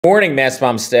Morning, Mass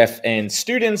Mom staff and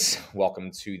students.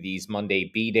 Welcome to these Monday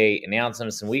B-Day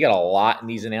announcements. And we got a lot in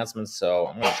these announcements, so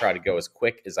I'm going to try to go as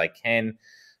quick as I can.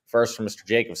 First, from Mr.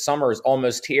 Jacob, summer is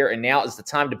almost here, and now is the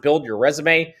time to build your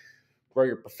resume, grow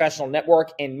your professional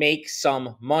network, and make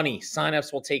some money.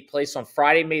 Signups will take place on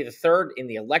Friday, May the 3rd in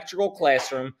the electrical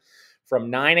classroom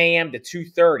from 9 a.m. to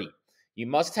 2:30. You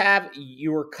must have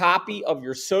your copy of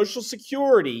your Social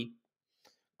Security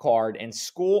card and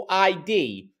school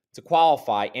ID to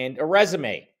qualify, and a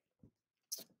resume.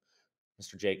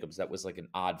 Mr. Jacobs, that was like an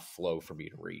odd flow for me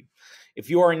to read. If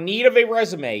you are in need of a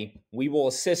resume, we will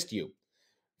assist you.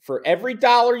 For every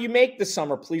dollar you make this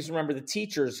summer, please remember the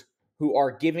teachers who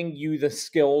are giving you the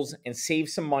skills and save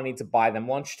some money to buy them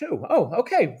lunch too. Oh,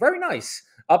 okay, very nice.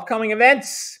 Upcoming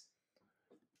events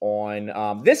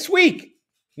on this week.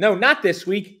 No, not this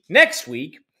week. Next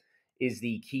week is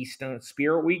the Keystone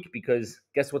Spirit Week, because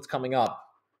guess what's coming up?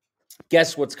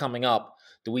 Guess what's coming up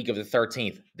the week of the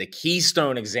 13th? The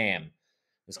Keystone exam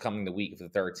is coming the week of the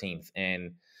 13th.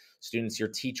 And students, your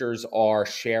teachers are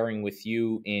sharing with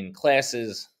you in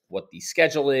classes what the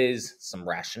schedule is, some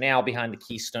rationale behind the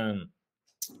Keystone,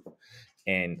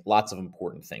 and lots of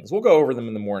important things. We'll go over them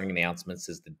in the morning announcements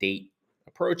as the date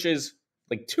approaches.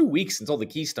 Like 2 weeks until the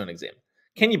Keystone exam.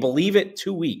 Can you believe it?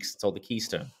 2 weeks until the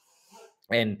Keystone.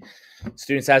 And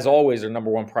students, as always, their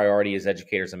number one priority as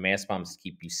educators and mass moms to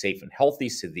keep you safe and healthy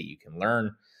so that you can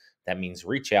learn. That means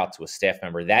reach out to a staff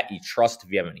member that you trust if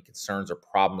you have any concerns or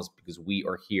problems, because we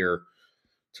are here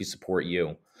to support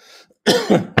you.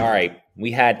 All right.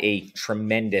 We had a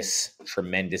tremendous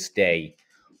day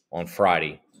on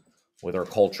Friday with our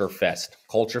Culture Fest.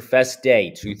 Culture Fest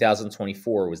Day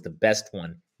 2024 was the best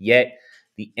one yet.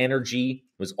 The energy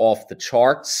was off the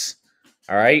charts.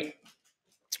 All right.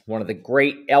 One of the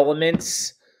great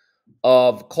elements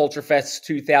of Culture Fest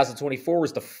 2024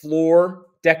 was the floor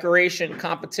decoration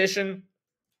competition.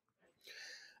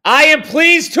 I am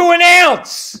pleased to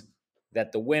announce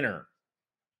that the winner,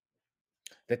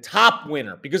 the top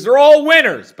winner, because they're all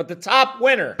winners, but the top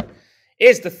winner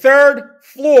is the third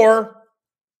floor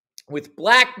with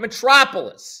Black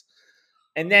Metropolis.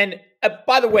 And then,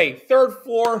 by the way, third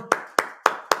floor,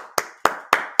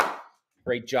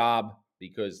 great job,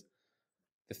 because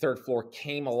the third floor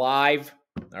came alive.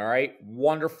 All right.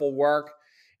 Wonderful work.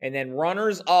 And then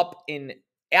runners up in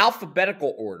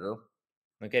alphabetical order.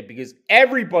 Okay. Because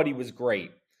everybody was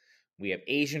great. We have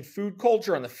Asian food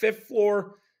culture on the 5th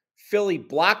floor, Philly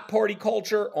block party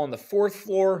culture on the 4th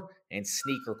floor, and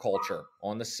sneaker culture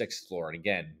on the 6th floor. And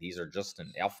again, these are just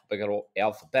in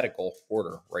alphabetical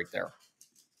order right there.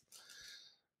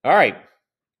 All right.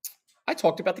 I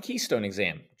talked about the Keystone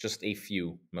exam just a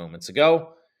few moments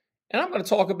ago. And I'm going to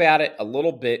talk about it a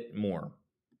little bit more.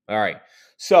 All right.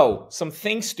 So some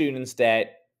things, students,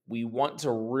 that we want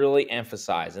to really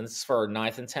emphasize, and this is for our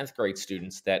 9th and 10th grade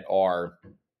students that are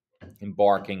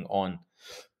embarking on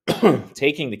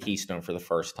taking the Keystone for the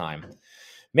first time.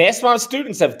 Mass Mom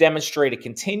students have demonstrated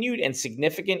continued and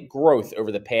significant growth over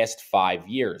the past 5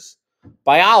 years.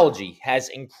 Biology has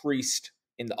increased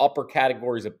in the upper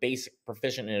categories of basic,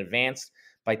 proficient, and advanced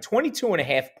by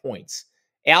 22.5 points.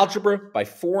 Algebra by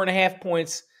 4.5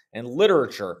 points, and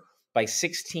literature by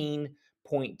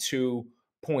 16.2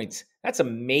 points. That's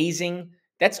amazing.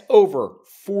 That's over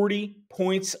 40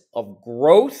 points of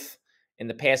growth in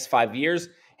the past 5 years.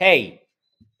 Hey,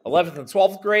 11th and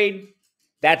 12th grade,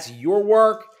 that's your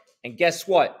work. And guess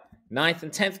what? 9th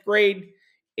and 10th grade,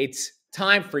 it's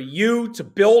time for you to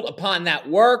build upon that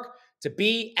work, to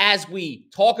be, as we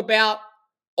talk about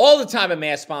all the time at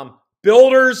Mass Mom,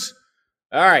 builders.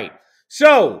 All right.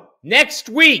 So next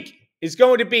week is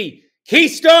going to be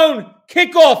Keystone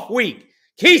Kickoff Week,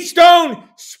 Keystone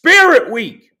Spirit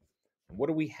Week. What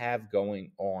do we have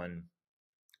going on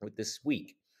with this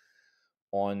week?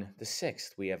 On the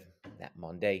 6th, we have that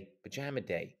Monday Pajama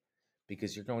Day,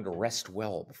 because you're going to rest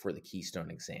well before the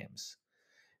Keystone exams.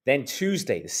 Then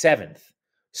Tuesday, the 7th,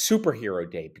 Superhero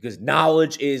Day, because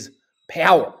knowledge is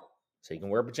power. So you can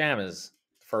wear pajamas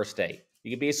the first day.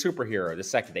 You can be a superhero the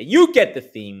second day. You get the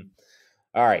theme.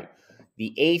 All right.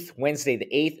 The 8th, Wednesday, the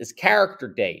 8th is Character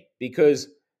Day, because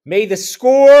may the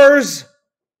scores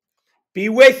be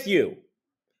with you.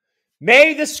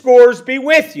 May the scores be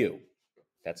with you.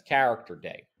 That's Character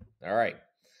Day. All right.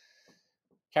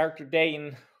 Character Day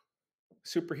and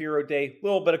Superhero Day, a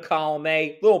little bit of column A,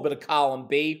 a little bit of column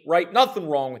B, right? Nothing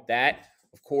wrong with that,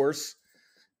 of course.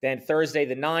 Then Thursday,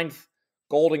 the 9th,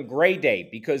 Golden Gray Day,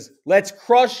 because let's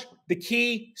crush the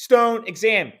Keystone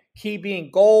exam. Key being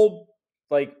gold.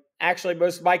 Like, actually,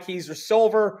 most of my keys are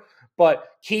silver, but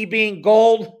key being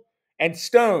gold and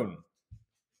stone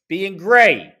being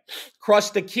gray. Crush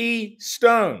the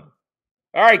keystone.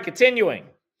 All right, continuing.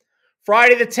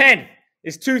 Friday the 10th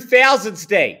is 2000s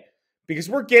Day because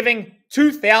we're giving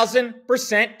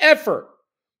 2000% effort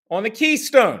on the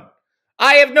keystone.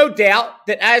 I have no doubt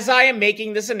that as I am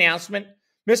making this announcement,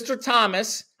 Mr.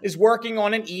 Thomas is working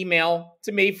on an email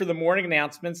to me for the morning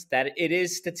announcements that it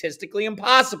is statistically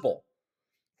impossible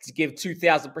to give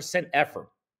 2000% effort.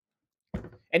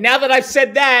 And now that I've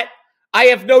said that, I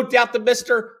have no doubt that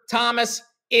Mr. Thomas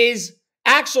is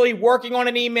actually working on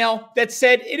an email that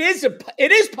said it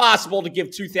is possible to give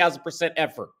 2000%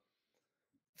 effort.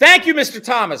 Thank you, Mr.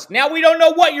 Thomas. Now we don't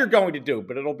know what you're going to do,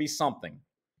 but it'll be something.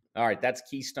 All right, that's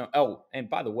Keystone. Oh, and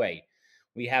by the way,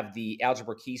 we have the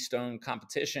Algebra Keystone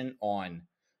competition on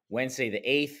Wednesday the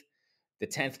 8th, the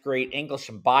 10th grade English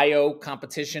and Bio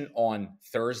competition on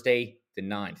Thursday the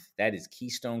 9th. That is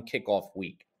Keystone Kickoff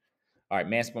Week. All right,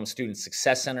 Mastbaum Student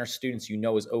Success Center, students you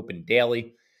know is open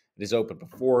daily. It is open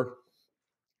before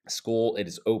school. It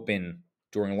is open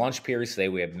during lunch periods. Today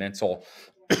we have Mental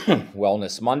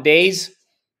Wellness Mondays.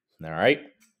 All right.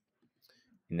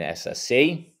 In the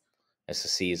SSC.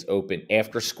 SSC is open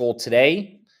after school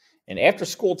today. And after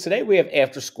school today, we have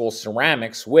after school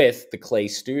ceramics with the Clay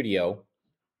Studio.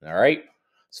 All right.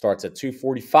 Starts at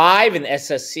 2:45 in the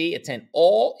SSC. Attend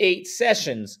all 8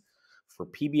 sessions for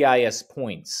PBIS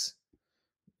points.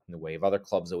 In the way of other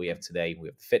clubs that we have today, we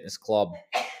have the Fitness Club,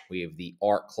 we have the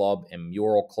Art Club and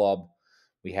Mural Club.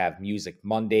 We have Music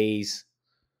Mondays.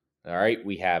 All right.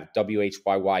 We have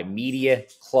WHYY Media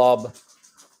Club.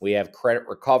 We have Credit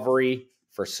Recovery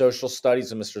for Social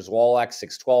Studies of Mr. Zwolak,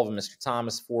 612, and Mr.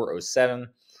 Thomas, 407.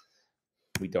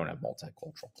 We don't have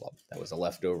Multicultural Club. That was a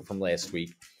leftover from last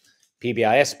week.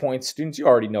 PBIS points, students, you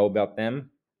already know about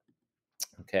them.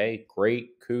 Okay,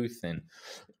 Great, Kuth, and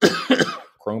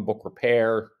Chromebook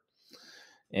Repair,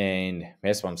 and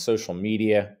Mastbaum Social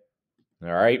Media.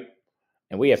 All right.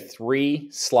 And we have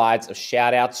 3 slides of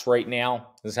shout-outs right now.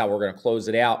 This is how we're going to close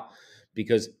it out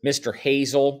because Mr.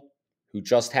 Hazel, who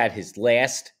just had his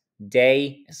last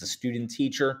day as a student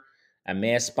teacher at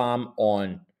Mastbaum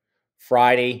on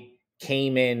Friday,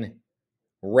 came in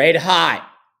red hot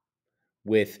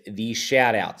with these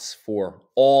shout-outs for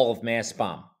all of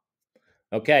Mastbaum.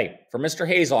 Okay, for Mr.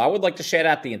 Hazel, I would like to shout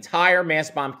out the entire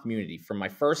Mastbaum community. From my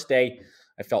first day,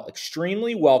 I felt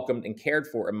extremely welcomed and cared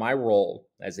for in my role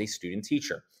as a student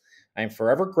teacher. I am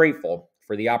forever grateful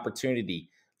for the opportunity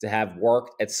to have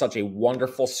worked at such a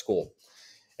wonderful school.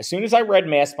 As soon as I read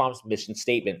Mastbaum's mission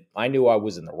statement, I knew I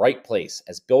was in the right place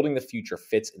as building the future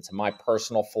fits into my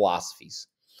personal philosophies.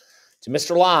 To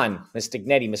Mr. Lon, Ms.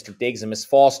 Dignetti, Mr. Diggs, and Ms.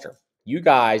 Foster, you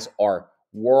guys are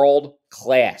world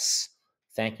class.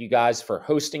 Thank you guys for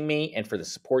hosting me and for the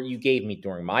support you gave me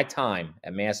during my time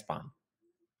at Mastbaum.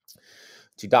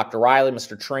 To Dr. Riley,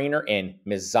 Mr. Trainer, and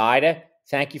Ms. Zaida,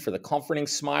 thank you for the comforting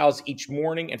smiles each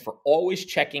morning and for always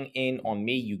checking in on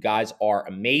me. You guys are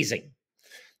amazing.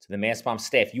 To the Mastbaum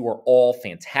staff, you are all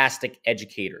fantastic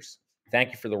educators.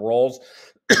 Thank you for the roles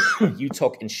you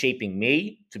took in shaping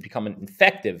me to become an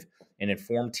effective and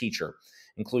informed teacher,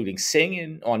 including sitting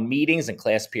in on meetings and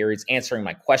class periods, answering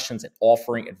my questions, and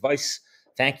offering advice.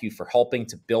 Thank you for helping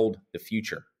to build the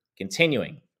future.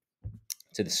 Continuing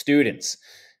to the students,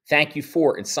 thank you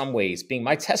for, in some ways, being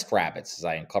my test rabbits as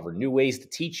I uncovered new ways to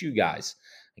teach you guys.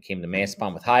 I came to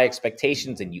Mastbaum with high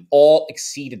expectations, and you all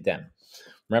exceeded them.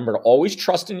 Remember to always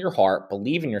trust in your heart,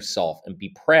 believe in yourself, and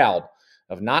be proud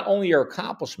of not only your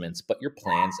accomplishments, but your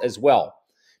plans as well.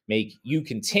 May you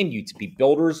continue to be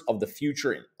builders of the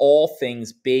future in all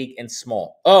things big and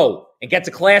small. Oh, and get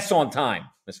to class on time,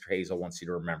 Mr. Hazel wants you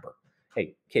to remember.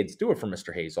 Hey, kids, do it for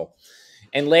Mr. Hazel.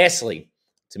 And lastly,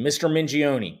 to Mr.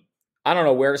 Mingione, I don't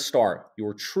know where to start. You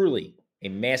are truly a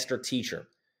master teacher.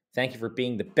 Thank you for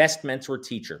being the best mentor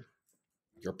teacher.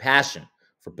 Your passion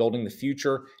for building the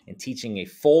future and teaching a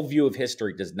full view of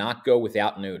history does not go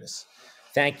without notice.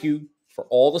 Thank you for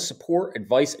all the support,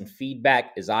 advice, and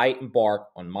feedback as I embark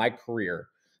on my career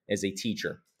as a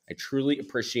teacher. I truly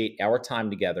appreciate our time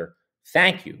together.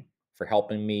 Thank you for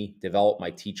helping me develop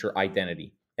my teacher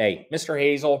identity. Hey, Mr.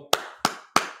 Hazel,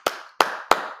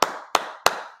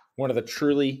 one of the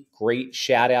truly great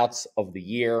shout-outs of the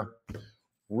year.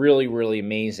 Really, really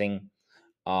amazing.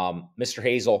 Mr.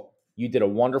 Hazel, you did a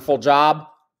wonderful job.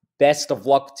 Best of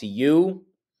luck to you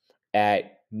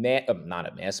at not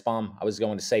at Mastbaum. I was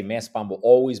going to say Mastbaum will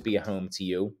always be a home to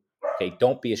you. Okay,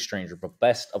 don't be a stranger, but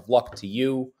best of luck to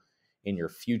you in your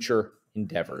future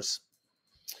endeavors.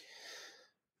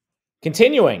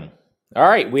 Continuing. All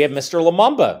right, we have Mr.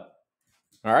 Lumumba.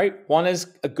 All right, one is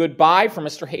a goodbye from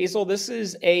Mr. Hazel. This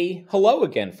is a hello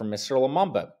again from Mr.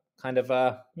 Lumumba. Kind of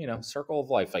a, circle of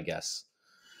life, I guess.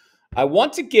 I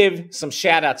want to give some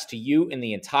shout outs to you and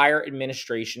the entire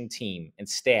administration team and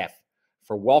staff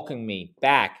for welcoming me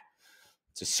back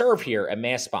to serve here at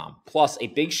Mastbaum. Plus, a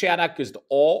big shout out goes to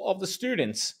all of the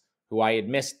students who I had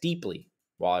missed deeply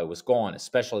while I was gone,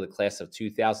 especially the class of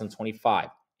 2025.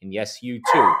 And yes, you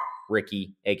too,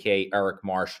 Ricky, aka Eric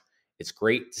Marsh. It's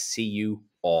great to see you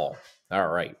all. All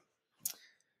right.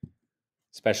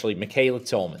 Especially Michaela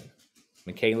Tillman.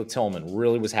 Michaela Tillman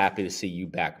really was happy to see you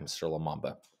back, Mr.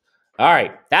 Lamumba. All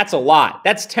right, that's a lot.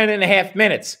 That's 10 and a half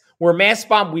minutes. We're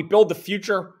Mastbaum. We build the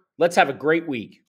future. Let's have a great week.